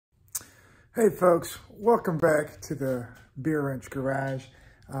Hey folks, welcome back to the GEARWRENCH garage.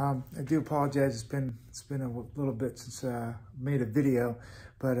 I do apologize, it's been a little bit since I made a video,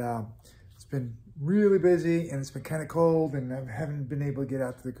 but it's been really busy and it's been kind of cold and I haven't been able to get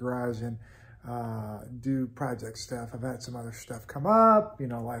out to the garage and do project stuff. I've had some other stuff come up, you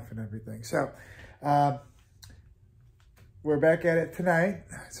know, life and everything. So we're back at it tonight.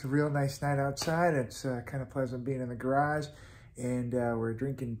 It's a real nice night outside. It's kind of pleasant being in the garage. And we're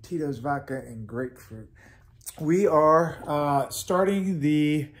drinking Tito's vodka and grapefruit. We are starting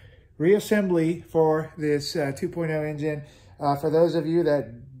the reassembly for this 2.0 engine. For those of you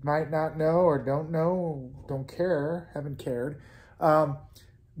that might not know or don't know, don't care, haven't cared,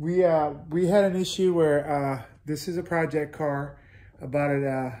 we had an issue where this is a project car about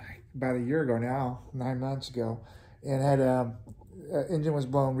a year ago now, 9 months ago, and had engine was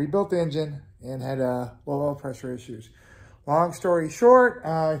blown. Rebuilt the engine and had low oil pressure issues. Long story short,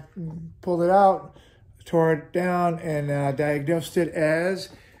 I pulled it out, tore it down, and diagnosed it as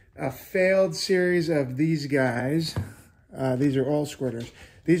a failed series of these guys. These are all Squirters.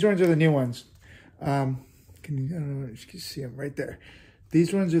 These ones are the new ones. I don't know if you can see them right there.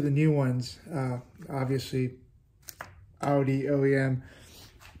 These ones are the new ones. Obviously, Audi OEM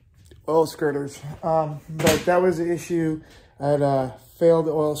oil squirters. But that was the issue. I had failed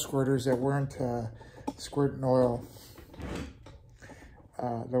oil squirters that weren't squirting oil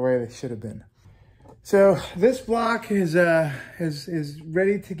the way they should have been. So this block is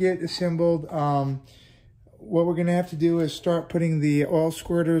ready to get assembled. What we're gonna have to do is start putting the oil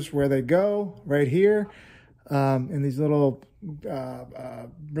squirters where they go, right here, in these little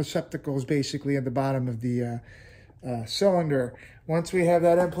receptacles basically at the bottom of the cylinder. Once we have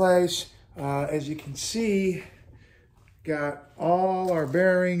that in place, as you can see, got all our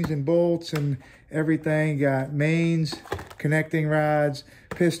bearings and bolts and everything. Got mains, connecting rods,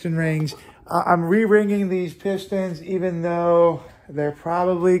 piston rings. I'm re-ringing these pistons, even though they're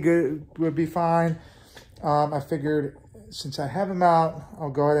probably good, would be fine. I figured since I have them out, I'll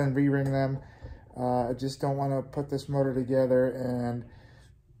go ahead and re-ring them. I just don't want to put this motor together and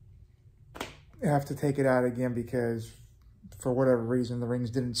have to take it out again because for whatever reason, the rings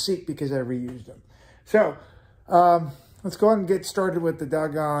didn't seat because I reused them. So, let's go ahead and get started with the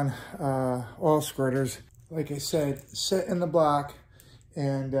doggone oil squirters. Like I said, set in the block,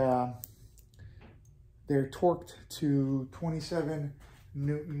 and they're torqued to 27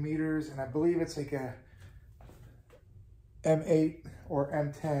 Newton meters, and I believe it's like a M8 or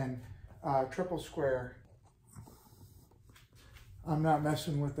M10 triple square. I'm not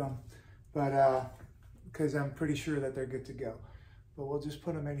messing with them, but because I'm pretty sure that they're good to go. But we'll just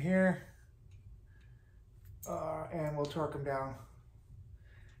put them in here. And we'll torque them down.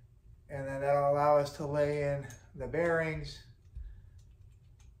 And then that'll allow us to lay in the bearings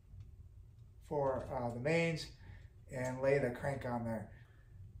for the mains and lay the crank on there.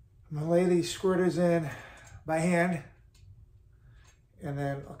 I'm gonna lay these squirters in by hand and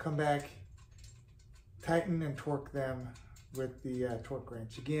then I'll come back, tighten and torque them with the torque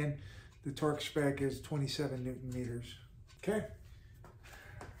wrench. Again, the torque spec is 27 Newton meters. Okay.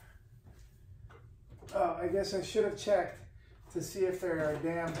 Oh, I guess I should have checked to see if there are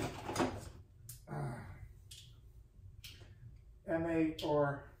damn M8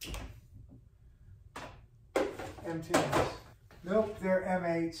 or M10s. Nope, they're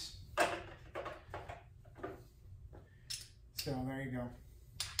M8s. So there you go.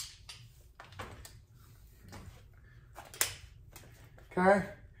 Okay,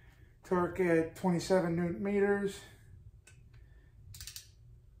 torque at 27 Newton meters.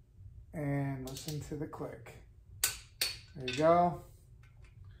 And listen to the click. There you go.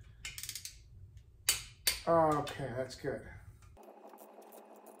 Okay, that's good.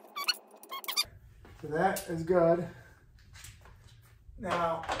 So that is good.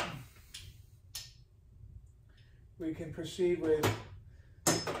 Now, we can proceed with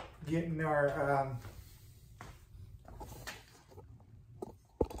getting our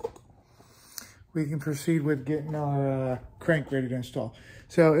crank ready to install.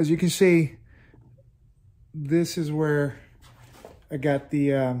 So as you can see, this is where I got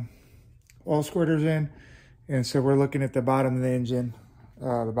the oil squirters in. And so we're looking at the bottom of the engine,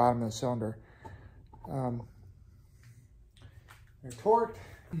 the bottom of the cylinder. They're torqued.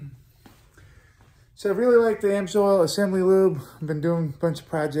 So I really like the AMSOIL assembly lube. I've been doing a bunch of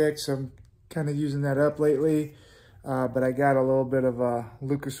projects. I'm kind of using that up lately. But I got a little bit of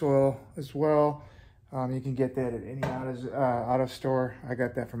Lucas oil as well. You can get that at any auto store. I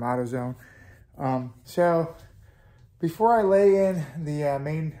got that from AutoZone. So before I lay in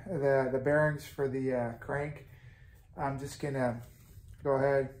the bearings for the crank, I'm just gonna go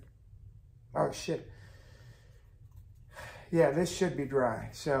ahead, Oh shit. Yeah, this should be dry.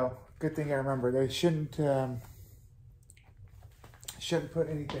 So good thing I remember. They shouldn't put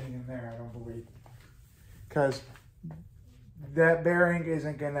anything in there, I don't believe, because that bearing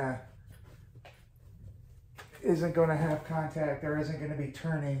isn't gonna have contact, or isn't gonna be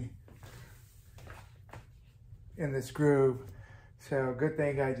turning in this groove. So good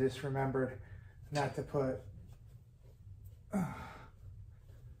thing I just remembered not to put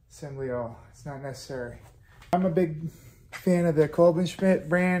assembly oil. It's not necessary. I'm a big fan of the Kolbenschmidt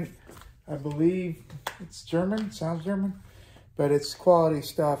brand. I believe it's German, sounds German, but it's quality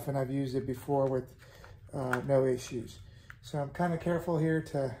stuff, and I've used it before with no issues. So I'm kind of careful here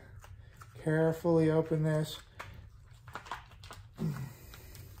to carefully open this.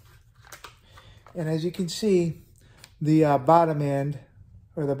 And as you can see, the bottom end,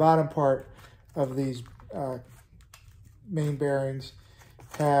 or the bottom part of these main bearings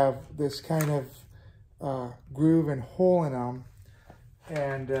have this kind of groove and hole in them.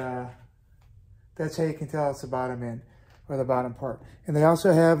 And that's how you can tell it's the bottom end, or the bottom part. And they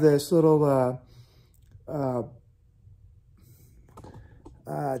also have this little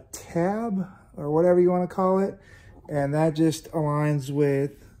tab, or whatever you want to call it. And that just aligns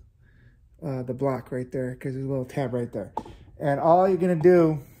with the block right there, because there's a little tab right there. And all you're going to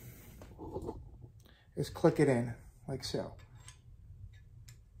do is click it in, like so.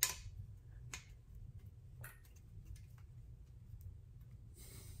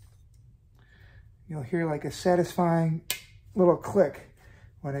 You'll hear like a satisfying little click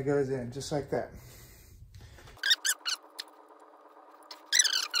when it goes in, just like that.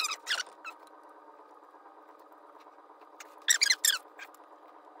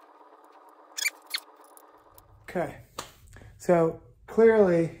 Okay, so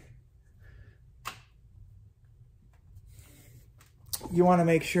clearly you want to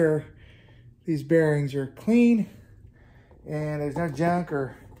make sure these bearings are clean and there's no junk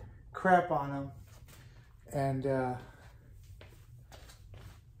or crap on them. And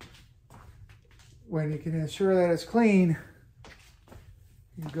when you can ensure that it's clean,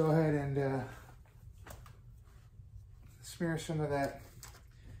 you go ahead and smear some of that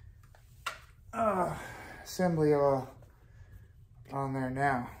assembly oil on there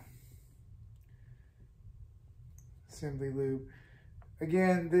now. Assembly lube.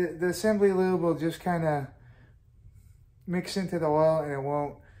 Again, the assembly lube will just kind of mix into the oil, and it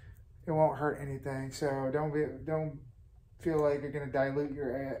won't hurt anything. So don't feel like you're gonna dilute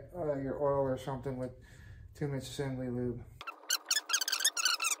your oil or something with too much assembly lube.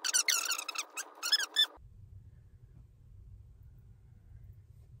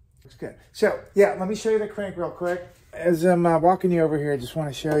 Looks good. So yeah, let me show you the crank real quick. As I'm walking you over here, I just want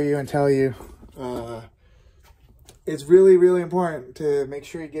to show you and tell you, it's really, really important to make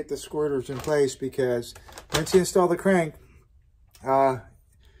sure you get the squirters in place, because once you install the crank,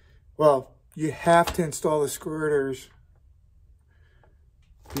 well, you have to install the squirters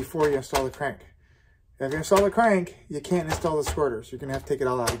before you install the crank. If you install the crank, you can't install the squirters. You're going to have to take it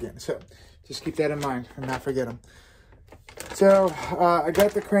all out again. So just keep that in mind and not forget them. So I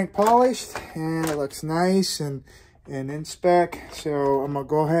got the crank polished, and it looks nice and in spec. So I'm going to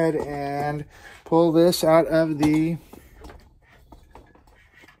go ahead and pull this out of the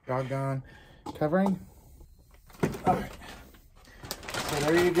doggone covering. All right. So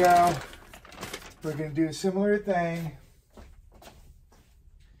there you go. We're going to do a similar thing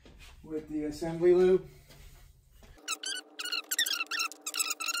with the assembly lube.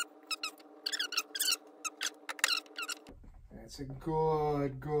 That's a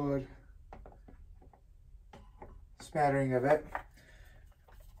good spattering of it.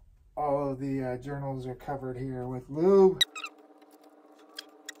 All of the journals are covered here with lube.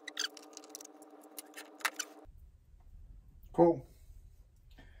 Cool.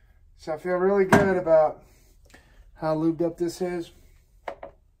 So I feel really good about how lubed up this is.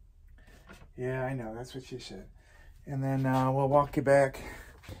 Yeah, I know, that's what she said. And then we'll walk you back.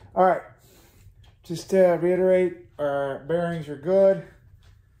 All right, just to reiterate, our bearings are good.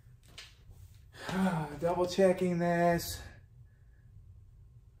 Double checking this.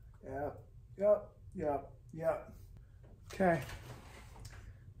 Yep. Okay,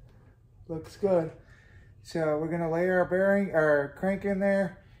 looks good. So we're gonna lay our crank in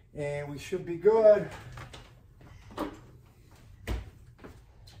there, and we should be good. All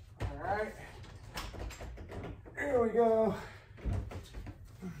right, here we go.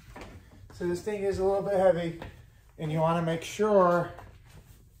 So this thing is a little bit heavy, and you want to make sure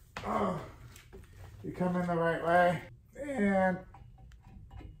you come in the right way and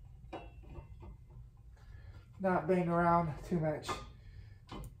not bang around too much.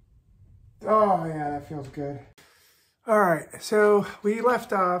 Oh yeah, that feels good. All right, so we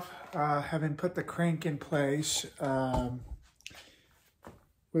left off having put the crank in place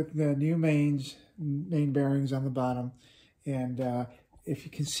with the new main bearings on the bottom. And if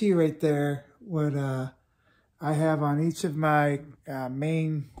you can see right there, what I have on each of my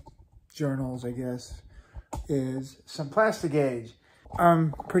main journals, I guess, is some plastic gauge.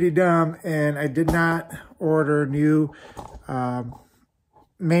 I'm pretty dumb, and I did not order new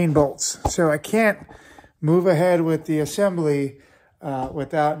main bolts. So I can't move ahead with the assembly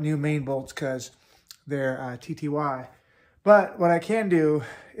without new main bolts because they're TTY. But what I can do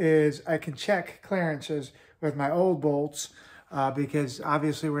is I can check clearances with my old bolts because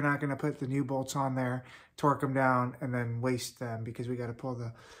obviously we're not going to put the new bolts on there, torque them down, and then waste them because we got to pull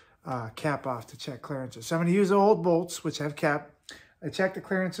the cap off to check clearances. So I'm going to use the old bolts, which have cap. I checked the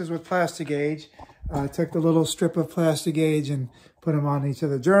clearances with plastic gauge. I took the little strip of plastic gauge and put them on each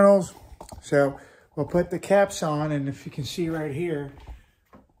of the journals. So we'll put the caps on, and if you can see right here,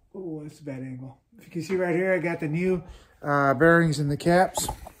 oh, that's a bad angle. If you can see right here, I got the new bearings in the caps.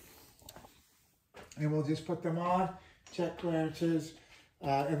 And we'll just put them on, check clearances,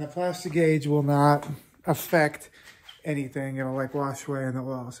 and the plastic gauge will not affect anything. It'll like wash away in the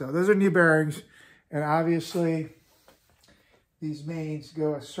oil. So those are new bearings, and obviously these mains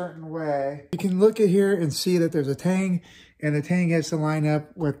go a certain way. You can look at here and see that there's a tang, and the tang has to line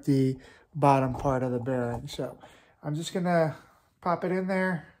up with the bottom part of the bearing. So I'm just gonna pop it in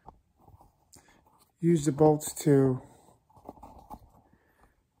there, use the bolts to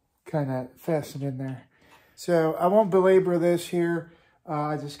kind of fasten in there. So I won't belabor this here.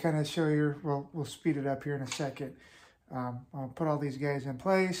 I just kind of show you, we'll speed it up here in a second. I'll put all these guys in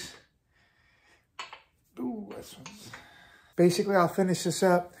place. Ooh, this one's... Basically, I'll finish this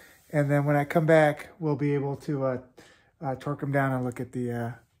up, and then when I come back, we'll be able to torque them down and look at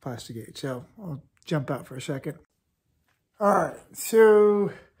the plastic gauge. So I'll jump out for a second. All right,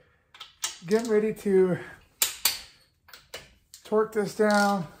 so getting ready to torque this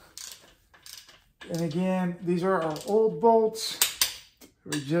down. And again, these are our old bolts.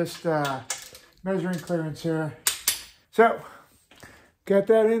 We're just measuring clearance here. So, got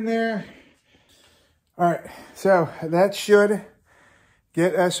that in there. All right, so that should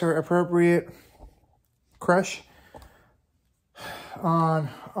get us our appropriate crush on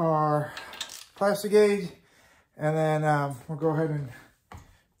our plastic gauge. And then we'll go ahead and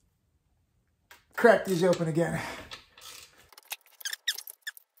crack these open again.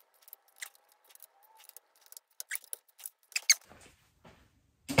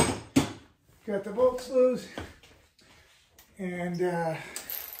 Got the bolts loose, and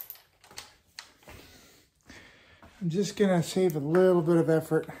I'm just gonna save a little bit of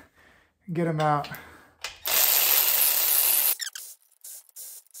effort and get them out.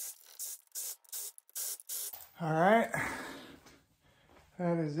 All right,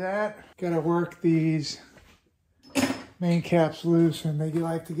 that is that. Gotta work these main caps loose, and they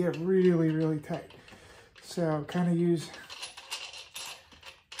like to get really, really tight. So kind of use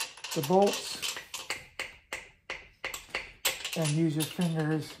the bolts and use your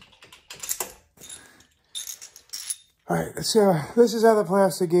fingers. All right, so this is how the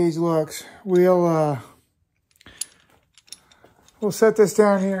plastic gauge looks. We'll set this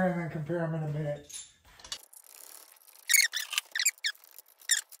down here and then compare them in a minute.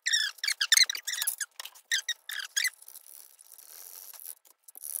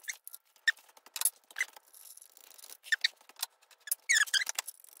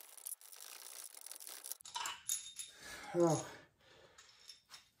 Oh,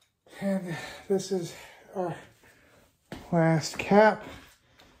 and this is our last cap.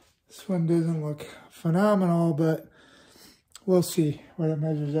 This one doesn't look phenomenal, but we'll see what it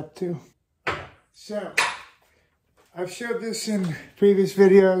measures up to. So, I've showed this in previous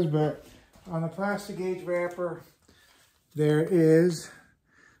videos, but on the plastic gauge wrapper, there is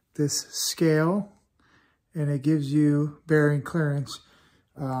this scale, and it gives you bearing clearance.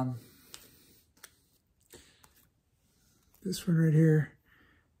 This one right here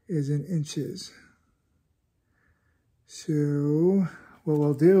is in inches. So what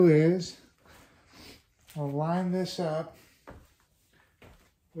we'll do is we'll line this up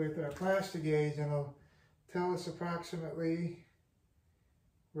with our plastic gauge, and it'll tell us approximately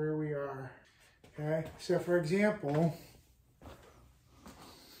where we are. Okay, so for example,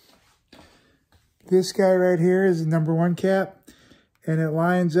 this guy right here is the #1 cap, and it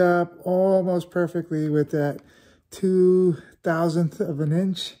lines up almost perfectly with that 2,000th of an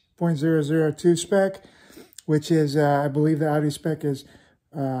inch, 0.002 spec, which is, I believe the Audi spec is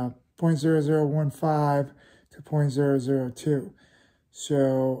 0.0015 to 0.002.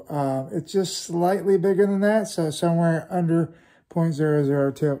 So it's just slightly bigger than that. So somewhere under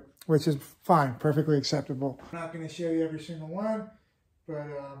 0.002, which is fine, perfectly acceptable. I'm not going to show you every single one, but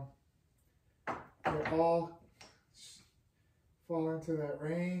they all fall into that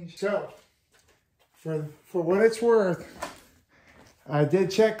range. So for what it's worth, I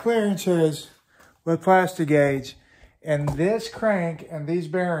did check clearances with plastic gauge, and this crank and these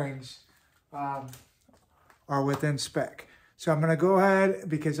bearings are within spec. So I'm going to go ahead,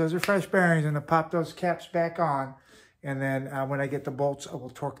 because those are fresh bearings, and to pop those caps back on, and then when I get the bolts, I will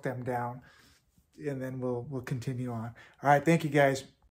torque them down, and then we'll continue on. All right, thank you guys.